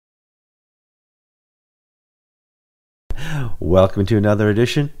Welcome to another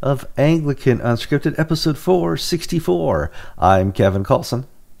edition of Anglican Unscripted, episode 464. I'm Kevin Carlson.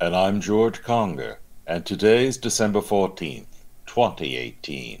 And I'm George Conger. And today's December 14th,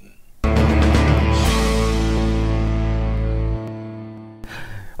 2018.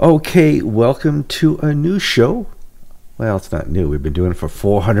 Okay, welcome to a new show. Well, it's not new. We've been doing it for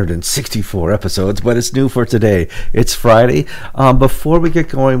 464 episodes, but it's new for today. It's Friday. Before we get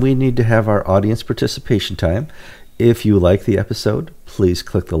going, we need to have our audience participation time. If you like the episode, please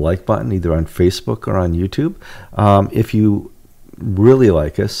click the like button either on Facebook or on YouTube. If you really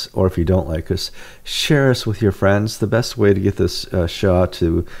like us, or if you don't like us, share us with your friends. The best way to get this show out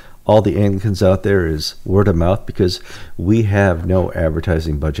to all the Anglicans out there is word of mouth, because we have no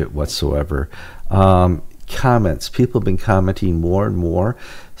advertising budget whatsoever. Comments. People have been commenting more and more.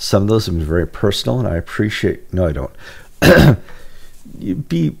 Some of those have been very personal, and I appreciate... No, I don't.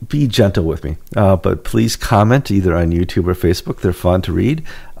 Be gentle with me, but please comment either on YouTube or Facebook. They're fun to read.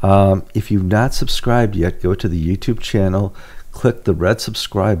 If you've not subscribed yet, go to the YouTube channel, click the red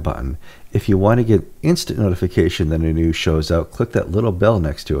subscribe button. If you want to get instant notification that a new show is out, click that little bell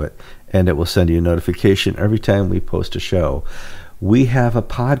next to it, and it will send you a notification every time we post a show. We have a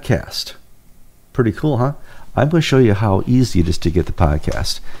podcast. Pretty cool, huh? I'm going to show you how easy it is to get the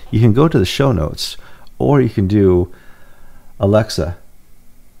podcast. You can go to the show notes, or you can do, Alexa,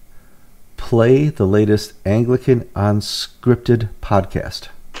 play the latest Anglican Unscripted podcast.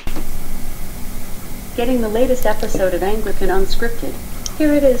 Getting the latest episode of Anglican Unscripted.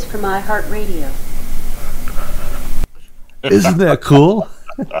 Here it is from iHeartRadio. Isn't that cool?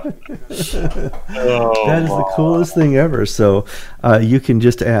 That is the coolest thing ever. So you can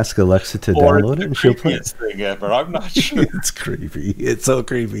just ask Alexa to download it and she'll play it. Thing ever. I'm not sure. It's creepy. It's so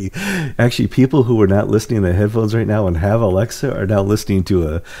creepy. Actually, people who are not listening to headphones right now and have Alexa are now listening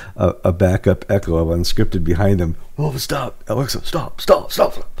to a backup echo of Unscripted behind them. Oh, stop. Alexa, stop.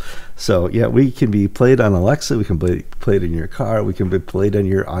 So, yeah, we can be played on Alexa. We can be played in your car. We can be played on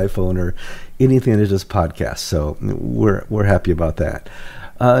your iPhone or anything that does podcasts. So we're happy about that.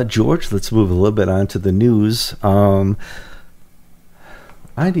 George, let's move a little bit on to the news. I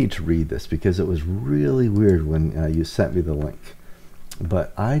need to read this because it was really weird when you sent me the link.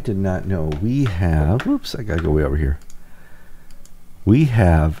 But I did not know. We have... Oops, I got to go way over here. We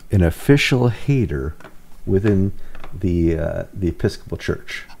have an official hater within the Episcopal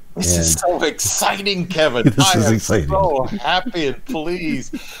Church. This is so exciting, Kevin. This is exciting. So happy and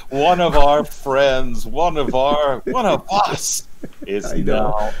pleased. One of our friends, one of us is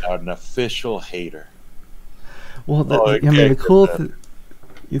now an official hater. Well, the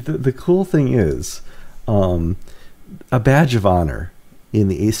cool thing is, a badge of honor in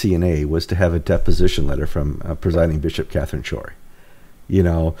the ACNA was to have a deposition letter from presiding Bishop Catherine Choi. It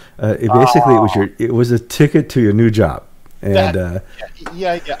was a ticket to your new job. And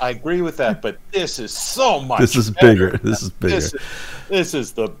yeah, I agree with that. But this is so much. This is better. bigger. This is bigger. This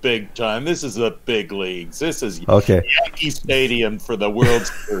is the big time. This is the big leagues. This is okay. Yankee Stadium for the World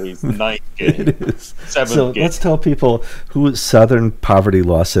Series ninth game. It is. Seventh game. Let's tell people who Southern Poverty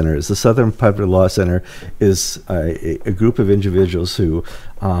Law Center is. The Southern Poverty Law Center is a group of individuals who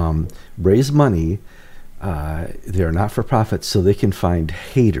raise money. They are not for profit, so they can find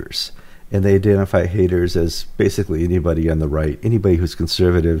haters. And they identify haters as basically anybody on the right, anybody who's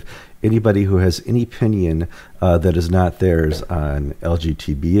conservative, anybody who has any opinion that is not theirs on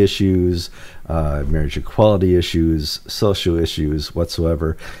LGBT issues, marriage equality issues, social issues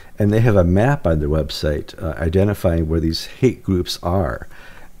whatsoever. And they have a map on their website identifying where these hate groups are.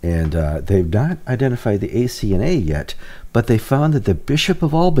 And they've not identified the ACNA yet, but they found that the Bishop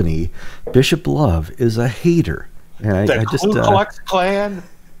of Albany, Bishop Love, is a hater. And the Ku Klux Klan?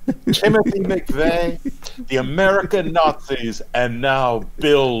 Timothy McVeigh, the American Nazis, and now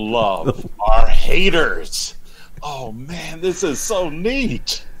Bill Love are haters. Oh man, this is so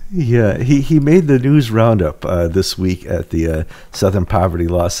neat. Yeah, he made the news roundup this week at the Southern Poverty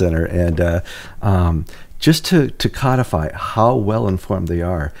Law Center, and just to codify how well informed they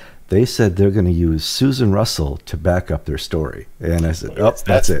are, they said they're going to use Susan Russell to back up their story. And I said,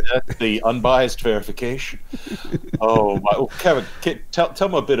 that's it. That's the unbiased verification. Kevin, tell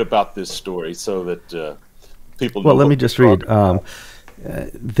them a bit about this story so that people know. Well, let me just read.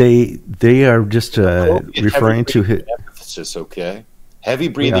 They are just referring to his emphasis, okay? Heavy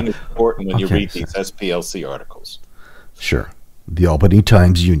breathing is important when you read these SPLC articles. Sure. The Albany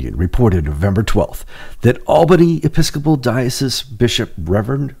Times-Union reported November 12th that Albany Episcopal Diocese Bishop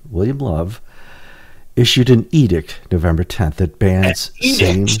Reverend William Love issued an edict November 10th that bans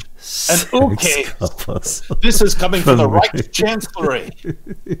And okay, couples. this is coming from the From- Reichschancellery.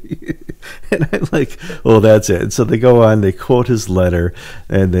 And I'm like, oh, that's it. And so they go on, they quote his letter,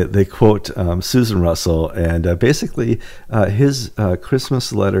 and they quote Susan Russell, and basically his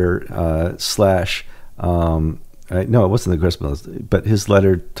Christmas letter slash, no, it wasn't the Christmas, but his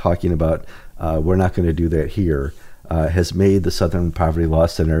letter talking about we're not going to do that here, has made the Southern Poverty Law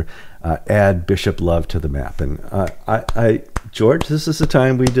Center add Bishop Love to the map. And George, this is the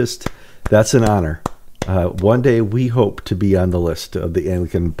time that's an honor. One day we hope to be on the list of the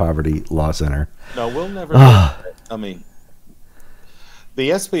Anglican Poverty Law Center. No, we'll never. I mean,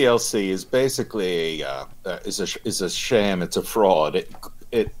 the SPLC is basically is a sham. It's a fraud.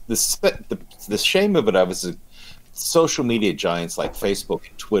 The shame of it is social media giants like Facebook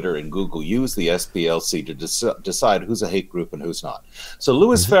and Twitter and Google use the SPLC to decide who's a hate group and who's not. So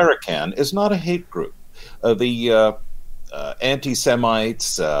Louis Farrakhan is not a hate group. The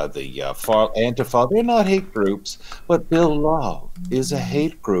anti-Semites, the Antifa, they're not hate groups, but Bill Love is a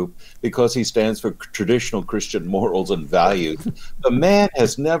hate group because he stands for traditional Christian morals and values. The man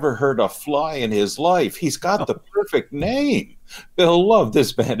has never hurt a fly in his life. He's got the perfect name. Bill Love,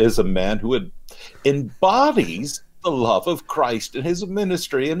 this man is a man who embodies the love of Christ in his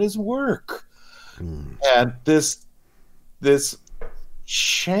ministry and his work. And this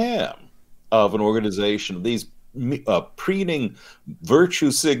sham of an organization, these preening,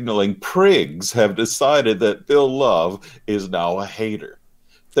 virtue signaling prigs have decided that Bill Love is now a hater.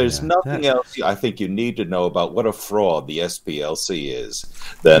 There's nothing else I think you need to know about what a fraud the SPLC is.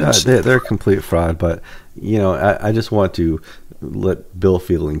 They're a complete fraud, but I just want to let Bill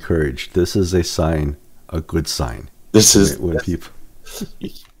feel encouraged. This is a sign, a good sign. This is when people.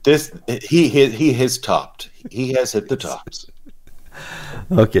 He has topped. He has hit the tops.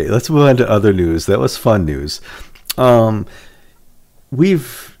 Okay, let's move on to other news. That was fun news.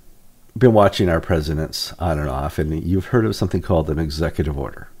 We've been watching our presidents on and off, and you've heard of something called an executive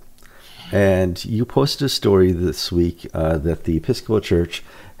order. And you posted a story this week that the Episcopal Church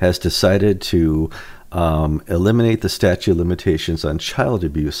has decided to eliminate the statute of limitations on child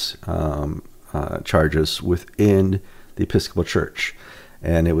abuse charges within the Episcopal Church.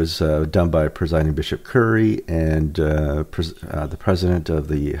 And it was done by Presiding Bishop Curry and the president of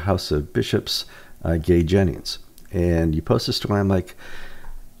the House of Bishops, Gay Jennings. And you post a story, I'm like,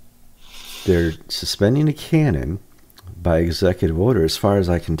 they're suspending a canon by executive order, as far as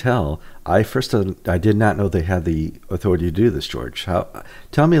I can tell. I did not know they had the authority to do this, George.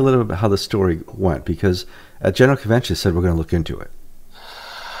 Tell me a little bit about how the story went, because at General Convention, they said we're going to look into it.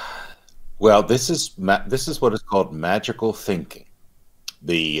 Well, this is what is called magical thinking.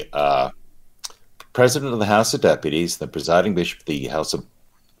 The president of the House of Deputies, the presiding bishop of the House of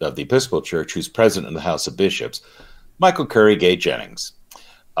the Episcopal Church, who's president of the House of Bishops, Michael Curry Gay Jennings,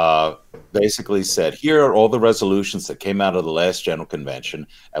 basically said, here are all the resolutions that came out of the last General Convention,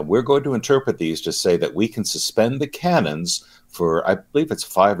 and we're going to interpret these to say that we can suspend the canons for, I believe it's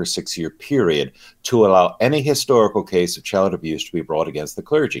 5 or 6 year period, to allow any historical case of child abuse to be brought against the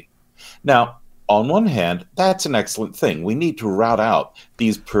clergy. Now, on one hand, that's an excellent thing. We need to rout out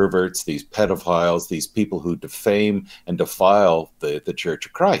these perverts, these pedophiles, these people who defame and defile the Church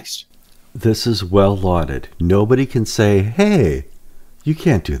of Christ. This is well lauded. Nobody can say, hey, you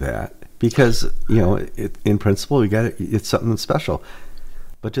can't do that, because, in principle, it's something special.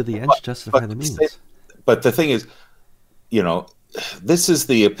 But do the ends justify the means? But the thing is, this is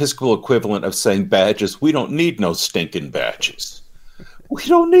the Episcopal equivalent of saying badges. We don't need no stinking badges. We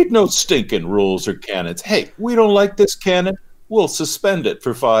don't need no stinking rules or canons. Hey, we don't like this canon. We'll suspend it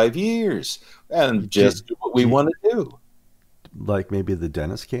for 5 years and just do what we want to do. Like maybe the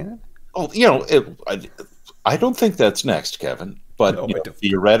Dennis canon? Oh, I don't think that's next, Kevin. But No,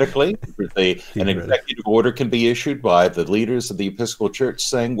 theoretically, an executive order can be issued by the leaders of the Episcopal Church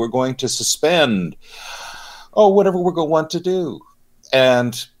saying we're going to suspend, whatever we're going to want to do.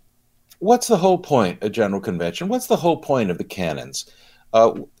 And what's the whole point of General Convention? What's the whole point of the canons?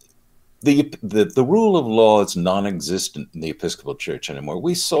 The rule of law is non-existent in the Episcopal Church anymore.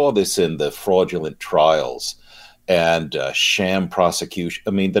 We saw this in the fraudulent trials and sham prosecution.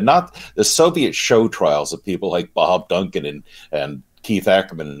 I mean, the Soviet show trials of people like Bob Duncan and Keith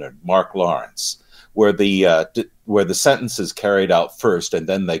Ackerman and Mark Lawrence, where the sentence is carried out first and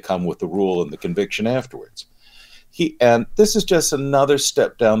then they come with the rule and the conviction afterwards. And this is just another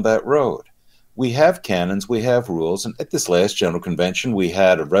step down that road. We have canons, we have rules, and at this last General Convention, we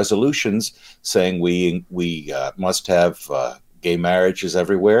had resolutions saying we must have gay marriages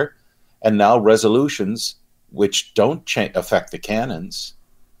everywhere, and now resolutions which don't affect the canons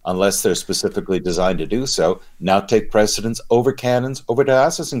unless they're specifically designed to do so, now take precedence over canons, over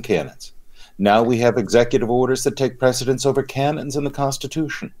diocesan canons. Now we have executive orders that take precedence over canons in the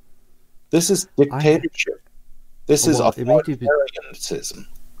Constitution. This is dictatorship. This is authoritarianism.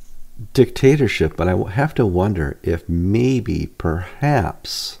 Dictatorship, but I have to wonder if maybe,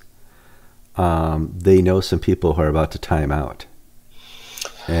 perhaps, they know some people who are about to time out.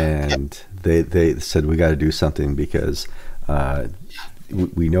 And they said, we got to do something because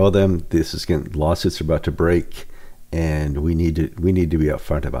we know them. Lawsuits are about to break, and we need to be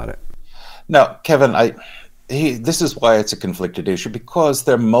upfront about it. Now, Kevin, this is why it's a conflicted issue, because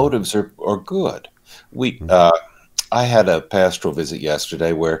their motives are good. I had a pastoral visit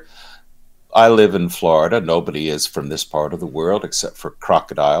yesterday where I live in Florida. Nobody is from this part of the world except for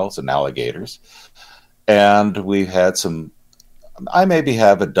crocodiles and alligators. And we've had I maybe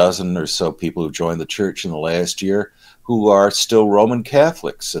have a dozen or so people who joined the church in the last year who are still Roman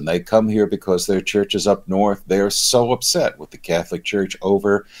Catholics, and they come here because their church is up north. They are so upset with the Catholic Church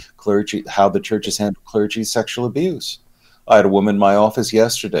over clergy, how the church has handled clergy sexual abuse. I had a woman in my office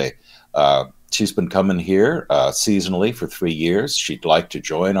yesterday. She's been coming here seasonally for 3 years. She'd like to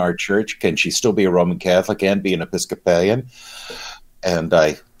join our church. Can she still be a Roman Catholic and be an Episcopalian? And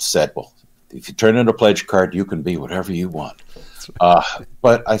I said, well, if you turn in a pledge card, you can be whatever you want.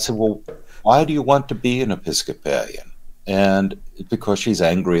 But I said, well, why do you want to be an Episcopalian? And because she's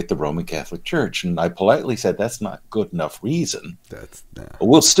angry at the Roman Catholic Church. And I politely said, that's not good enough reason.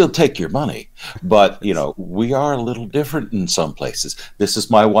 We'll still take your money. But, we are a little different in some places. This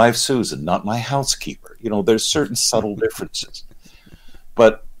is my wife, Susan, not my housekeeper. There's certain subtle differences.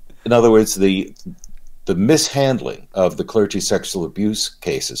 But in other words, the mishandling of the clergy sexual abuse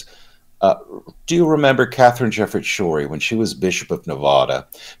cases. Do you remember Catherine Jefferts Schori, when she was Bishop of Nevada?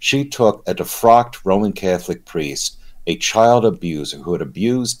 She took a defrocked Roman Catholic priest, a child abuser who had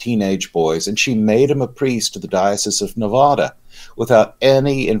abused teenage boys, and she made him a priest to the Diocese of Nevada without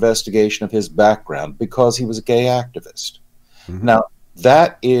any investigation of his background because he was a gay activist. Mm-hmm. Now,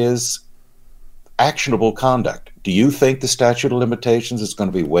 that is actionable conduct. Do you think the statute of limitations is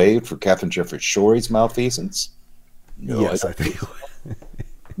going to be waived for Catherine Jefferts Schori's malfeasance? No, yes, I think.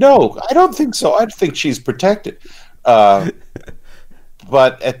 No, I don't think so. I think she's protected.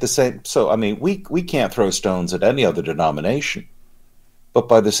 But at the same, we can't throw stones at any other denomination. But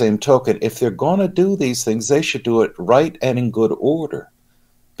by the same token, if they're going to do these things, they should do it right and in good order.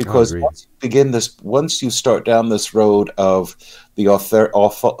 Because once you start down this road of the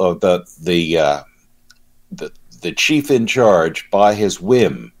chief in charge by his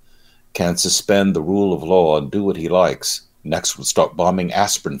whim can suspend the rule of law and do what he likes. Next, we'll start bombing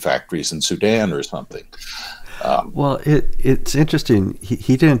aspirin factories in Sudan or something. Well, it's interesting.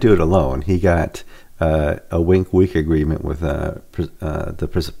 He didn't do it alone. He got a wink-wink agreement with the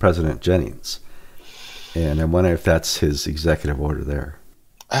President Jennings. And I wonder if that's his executive order there.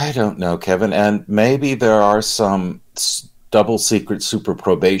 I don't know, Kevin. And maybe there are some double secret super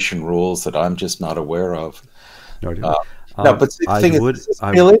probation rules that I'm just not aware of. No, but the thing is, it's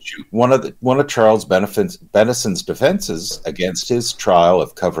a real issue. One of Charles Benison's defenses against his trial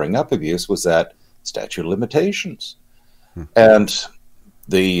of covering up abuse was that statute of limitations, and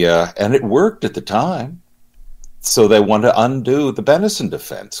it worked at the time. So they want to undo the Benison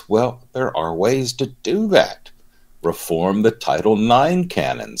defense. Well, there are ways to do that. Reform the Title IX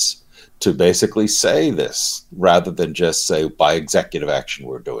canons to basically say this, rather than just say by executive action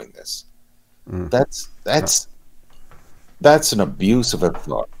we're doing this. That's an abuse of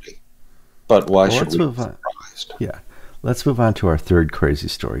authority. But why should we be surprised? Yeah. Let's move on to our third crazy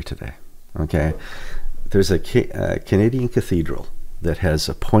story today. Okay. There's a Canadian cathedral that has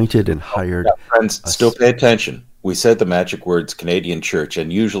appointed and hired... friends, still pay attention. We said the magic words Canadian Church,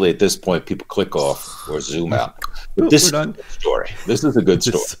 and usually at this point people click off or zoom out. But this is a good story. This is a good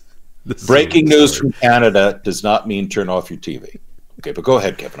story. Breaking news from Canada does not mean turn off your TV. Okay, but go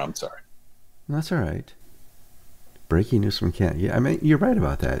ahead, Kevin. I'm sorry. That's all right. Breaking news from Canada. Yeah, you're right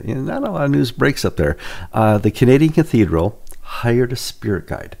about that. Not a lot of news breaks up there. The Canadian Cathedral hired a spirit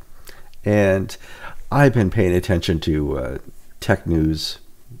guide. And I've been paying attention to tech news,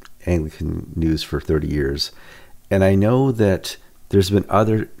 Anglican news for 30 years. And I know that there's been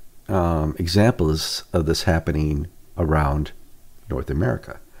other examples of this happening around North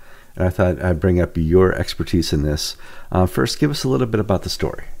America. And I thought I'd bring up your expertise in this. First, give us a little bit about the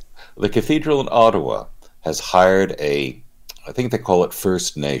story. The cathedral in Ottawa has hired I think they call it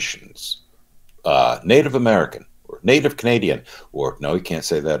First Nations, Native American, or Native Canadian, or no, you can't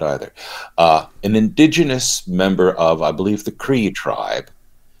say that either, an indigenous member of, I believe, the Cree tribe,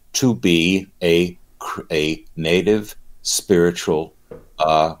 to be a native spiritual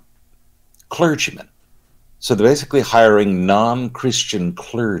clergymen. So they're basically hiring non-Christian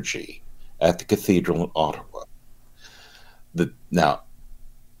clergy at the cathedral in Ottawa. The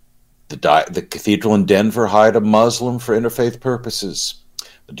cathedral in Denver hired a Muslim for interfaith purposes.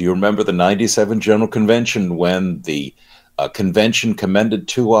 Do you remember the 97 General Convention when the convention commended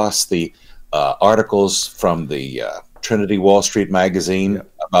to us the articles from the Trinity Wall Street magazine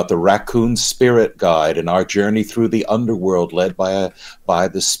about the Raccoon Spirit Guide and our journey through the underworld led by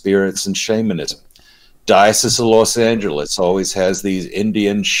the spirits and shamanism? Diocese of Los Angeles always has these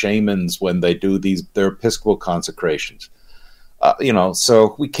Indian shamans when they do their Episcopal consecrations.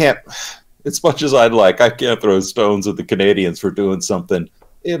 So we can't, as much as I'd like, I can't throw stones at the Canadians for doing something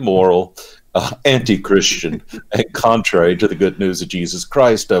immoral, anti-Christian, and contrary to the good news of Jesus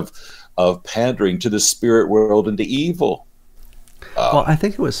Christ of pandering to the spirit world and to evil. Well, I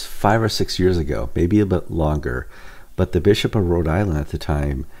think it was 5 or 6 years ago, maybe a bit longer, but the Bishop of Rhode Island at the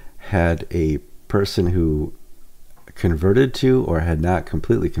time had a person who converted to or had not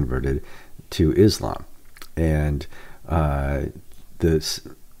completely converted to Islam. And this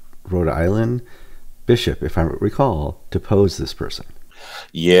Rhode Island bishop, if I recall, deposed this person.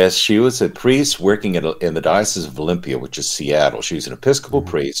 Yes, she was a priest working in the Diocese of Olympia, which is Seattle. She was an Episcopal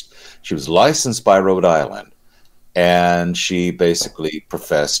priest. She was licensed by Rhode Island, and she basically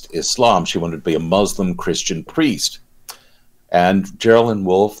professed Islam. She wanted to be a Muslim Christian priest. And Geraldine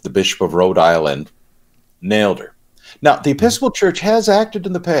Wolfe, the Bishop of Rhode Island, nailed her. Now, the Episcopal Church has acted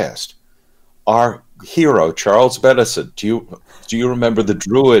in the past. Our hero, Charles Benison, do you remember the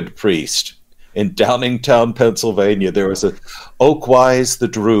Druid priest in Downingtown, Pennsylvania? There was a Oakwise the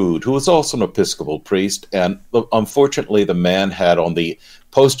Druid, who was also an Episcopal priest, and unfortunately the man had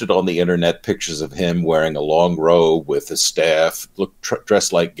posted on the internet pictures of him wearing a long robe with a staff,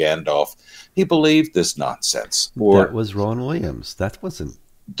 dressed like Gandalf. He believed this nonsense. That was Rowan Williams. That wasn't...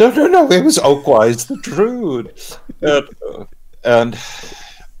 No, it was Oakwise the Druid. And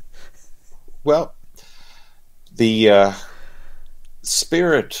well, the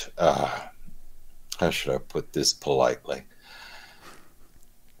spirit... how should I put this politely?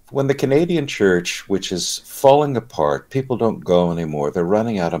 When the Canadian church, which is falling apart, people don't go anymore. They're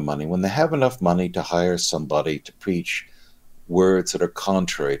running out of money. When they have enough money to hire somebody to preach words that are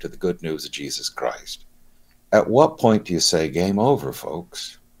contrary to the good news of Jesus Christ, at what point do you say, game over,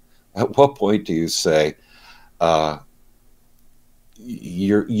 folks? At what point do you say,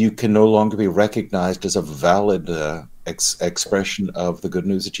 you can no longer be recognized as a valid expression of the good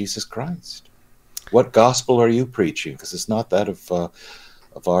news of Jesus Christ? What gospel are you preaching? Because it's not that of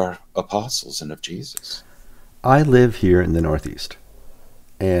our apostles and of Jesus. I live here in the Northeast,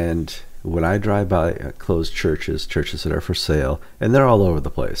 and when I drive by closed churches that are for sale, and they're all over the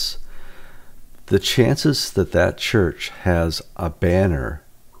place, the chances that church has a banner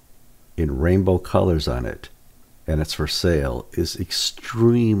in rainbow colors on it and it's for sale is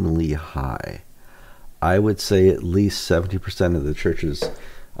extremely high. I would say at least 70% of the churches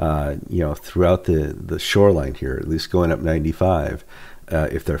throughout the shoreline here, at least going up 95,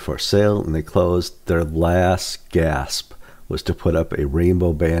 if they're for sale and they closed, their last gasp was to put up a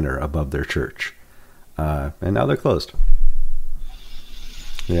rainbow banner above their church. And now they're closed.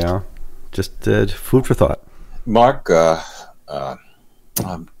 Yeah, just food for thought. Mark, I've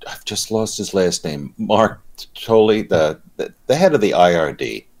just lost his last name. Mark Tolley, the head of the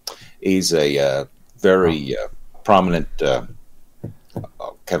IRD. He's a very prominent...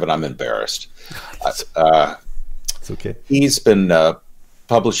 Kevin, I'm embarrassed. It's okay. He's been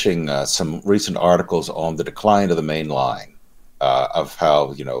publishing some recent articles on the decline of the main line, of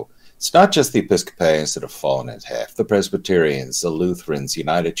how, it's not just the Episcopalians that have fallen in half. The Presbyterians, the Lutherans,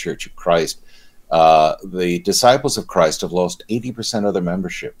 United Church of Christ, the Disciples of Christ have lost 80% of their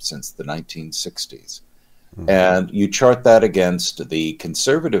membership since the 1960s. Mm-hmm. And you chart that against the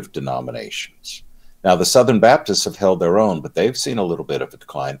conservative denominations. Now, the Southern Baptists have held their own, but they've seen a little bit of a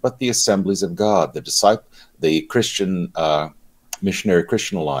decline. But the Assemblies of God, the Christian Missionary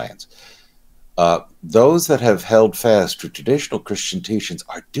Christian Alliance, those that have held fast to traditional Christian teachings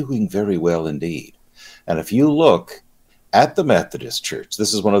are doing very well indeed. And if you look at the Methodist Church,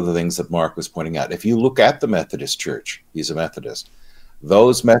 this is one of the things that Mark was pointing out. If you look at the Methodist Church, he's a Methodist,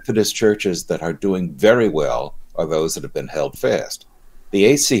 those Methodist churches that are doing very well are those that have been held fast. The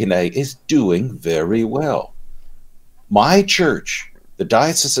ACNA is doing very well. My church, the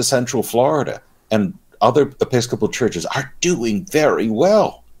Diocese of Central Florida, and other Episcopal churches are doing very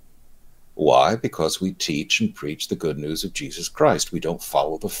well. Why? Because we teach and preach the good news of Jesus Christ. We don't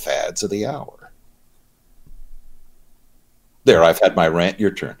follow the fads of the hour. There, I've had my rant.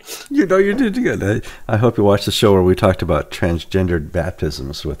 Your turn. You know, you did good. I hope you watched the show where we talked about transgendered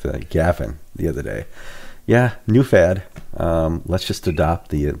baptisms with Gavin the other day. Yeah, new fad. Let's just adopt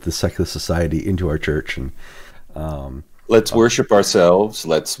the secular society into our church and let's worship ourselves.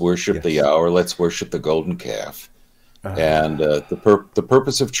 Let's worship the hour. Let's worship the golden calf. And the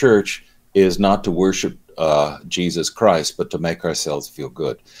purpose of church is not to worship Jesus Christ, but to make ourselves feel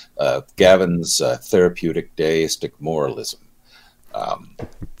good. Gavin's therapeutic deistic moralism.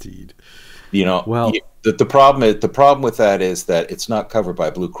 Indeed. You know, well, the problem with that is that it's not covered by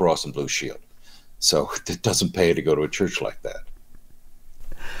Blue Cross and Blue Shield, so it doesn't pay to go to a church like that.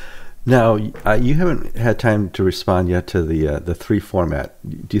 Now, you haven't had time to respond yet to the 3 format.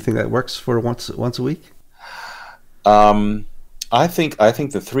 Do you think that works for once a week? I think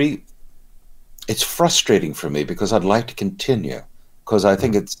the 3. It's frustrating for me because I'd like to continue because I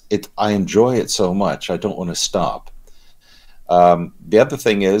think I enjoy it so much. I don't want to stop. The other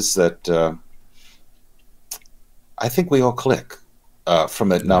thing is that I think we all click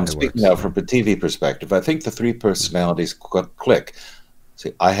from it. Now I'm speaking now from a TV perspective. I think the 3 personalities click.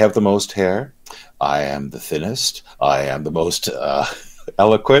 See, I have the most hair. I am the thinnest. I am the most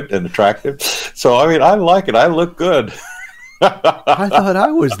eloquent and attractive. So, I mean, I like it. I look good. I thought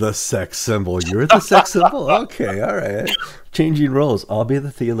I was the sex symbol. You're the sex symbol? Okay, all right. Changing roles. I'll be the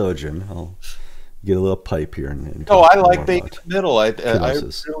theologian. I'll get a little pipe here. I like being in the middle. I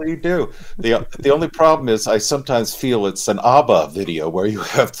really do. The only problem is I sometimes feel it's an ABBA video where you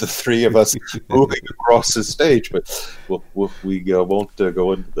have the 3 of us moving across the stage, but we won't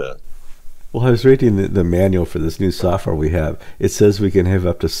go into that. Well, I was reading the manual for this new software we have. It says we can have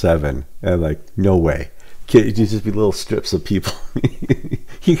up to 7. And I'm like, no way. It just be little strips of people.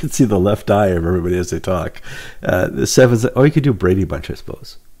 You can see the left eye of everybody as they talk. The 7's, you could do Brady Bunch, I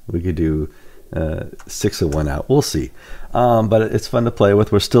suppose. We could do 6 of 1 out. We'll see. But it's fun to play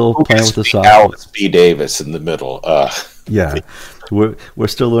with. We're still playing with the software. Alice B. Davis in the middle. Yeah. We're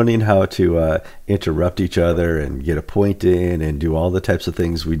still learning how to interrupt each other and get a point in and do all the types of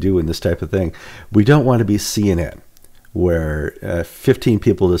things we do in this type of thing. We don't want to be CNN where 15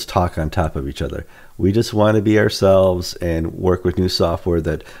 people just talk on top of each other. We just want to be ourselves and work with new software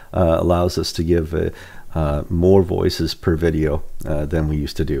that allows us to give more voices per video than we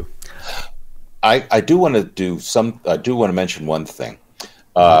used to do. I do want to mention one thing.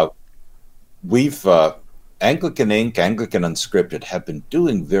 We've Anglican Inc., Anglican Unscripted have been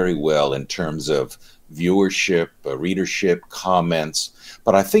doing very well in terms of viewership, readership, comments.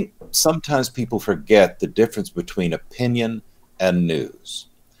 But I think sometimes people forget the difference between opinion and news.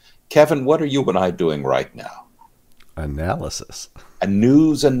 Kevin, what are you and I doing right now? Analysis. A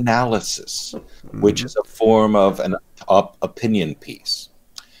news analysis, which is a form of an opinion piece.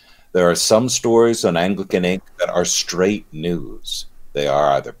 There are some stories on Anglican Inc. that are straight news. They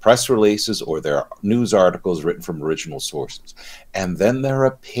are either press releases or they're news articles written from original sources. And then there are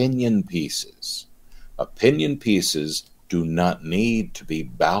opinion pieces. Opinion pieces do not need to be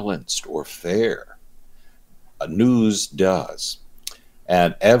balanced or fair. A news does.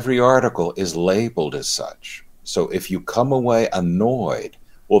 And every article is labeled as such. So if you come away annoyed,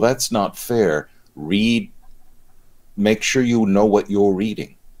 well, that's not fair. Make sure you know what you're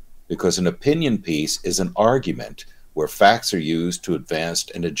reading. Because an opinion piece is an argument where facts are used to advance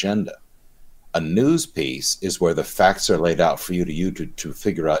an agenda. A news piece is where the facts are laid out for you to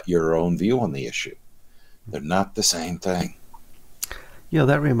figure out your own view on the issue. They're not the same thing. Yeah,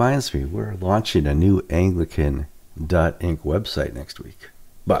 that reminds me, we're launching a new Anglican.Inc. website next week.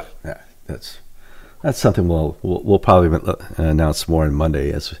 But that's something we'll probably announce more on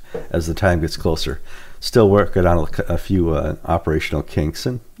Monday as the time gets closer. Still working on a few operational kinks,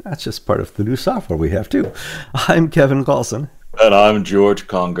 and that's just part of the new software we have too. I'm Kevin Carlson. And I'm George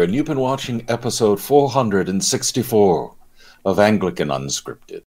Conger, and you've been watching episode 464 of Anglican Unscripted.